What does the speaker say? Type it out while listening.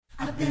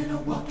been a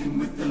walking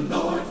with the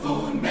Lord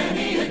for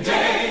many a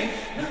day.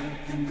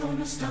 Nothing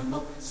gonna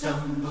stumble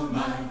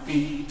my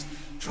feet,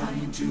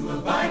 trying to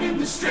abide in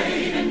the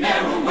straight and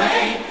narrow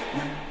way.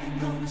 Nothing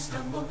gonna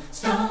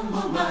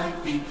stumble my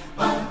feet.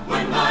 But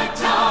when my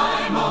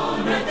time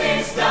on earth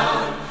is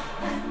done,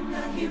 and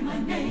I hear my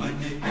name,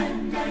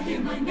 and I hear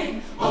my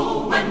name,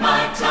 oh, when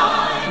my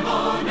time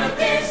on earth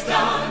is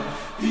done,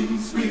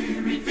 these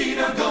weary feet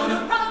are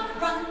gonna run.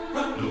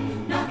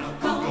 Not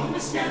gonna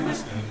stammer,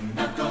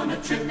 not gonna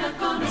trip, not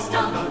gonna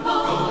stumble.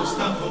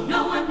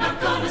 No, I'm not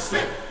gonna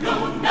slip. No,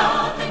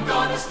 nothing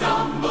gonna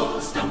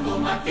stumble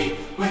my feet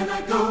when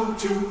I go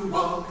to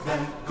walk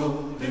that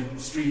golden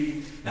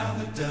street. Now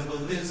the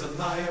devil is a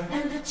liar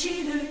and a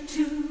cheater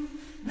too.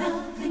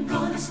 Nothing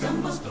gonna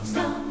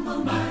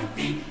stumble my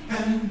feet.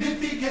 And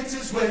if he gets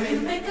his way,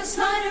 he'll make a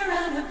slider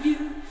out of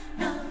you.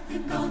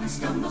 Nothing gonna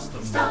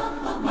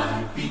stumble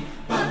my feet.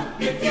 But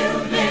if you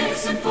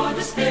listen for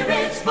the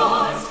Spirit's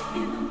voice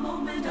in a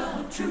moment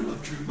of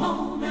truth,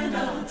 moment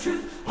of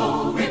truth.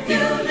 Oh, if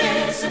you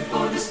listen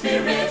for the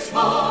Spirit's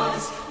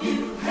voice,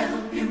 he'll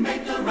help you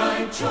make the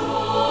right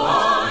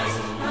choice.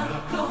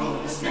 Not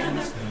gonna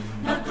stammer,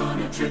 not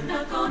gonna trip,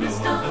 not gonna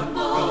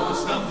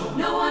stumble.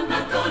 No, I'm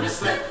not gonna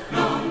slip.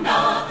 No,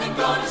 nothing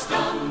gonna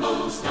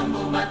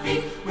stumble my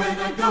feet when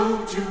I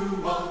go to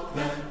walk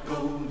that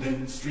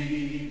golden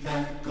street,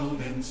 that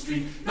golden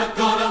street. Not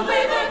gonna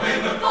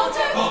waver,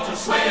 falter,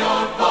 sway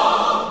or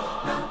fall.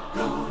 Not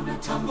gonna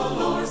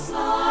tumble or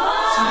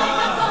slide.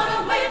 Not gonna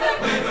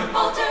waver,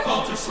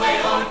 falter, sway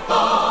or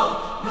fall.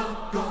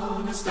 Not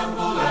gonna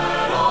stumble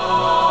at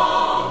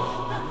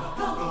all. Not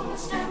gonna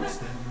stammer,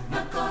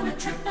 not gonna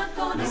trip, not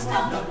gonna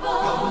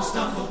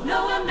stumble.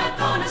 No, I'm not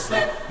gonna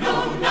slip. No,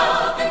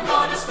 nothing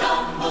gonna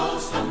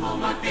stumble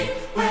my feet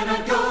when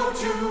I go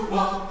to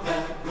walk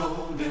that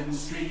golden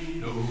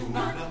street.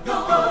 Not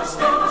gonna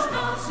stammer,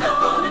 not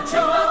gonna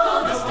trip, not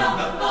gonna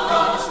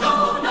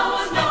stumble. No,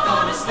 I'm not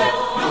gonna slip.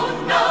 No,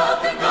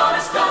 nothing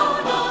gonna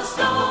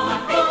stumble my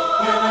feet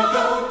when I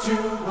go to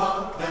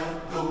walk that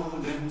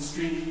golden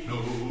street.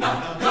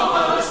 Not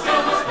gonna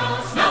stammer,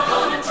 not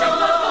gonna trip,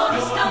 not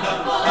gonna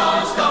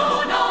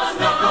stumble. No, I'm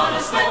not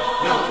gonna slip.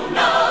 No,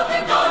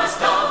 nothing gonna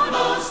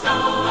stumble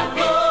my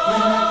feet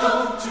when I go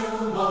to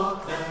walk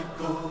that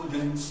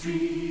golden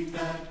street,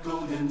 that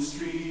golden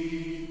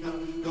street. Not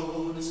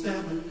gonna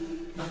stammer,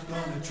 not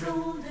gonna trip,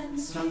 not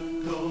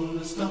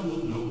gonna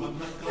stumble. No, I'm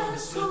not gonna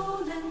slip.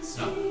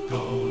 Not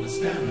gonna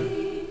stammer,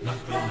 not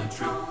gonna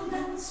trip,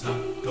 not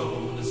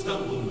gonna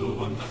stumble. No,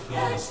 I'm not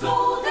gonna slip.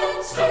 Not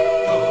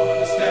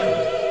gonna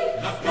stammer,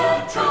 not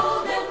gonna trip,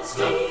 not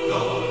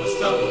gonna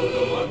stumble.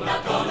 No, I'm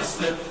not gonna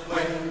slip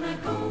when I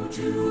go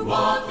to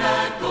walk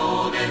that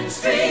golden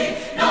street.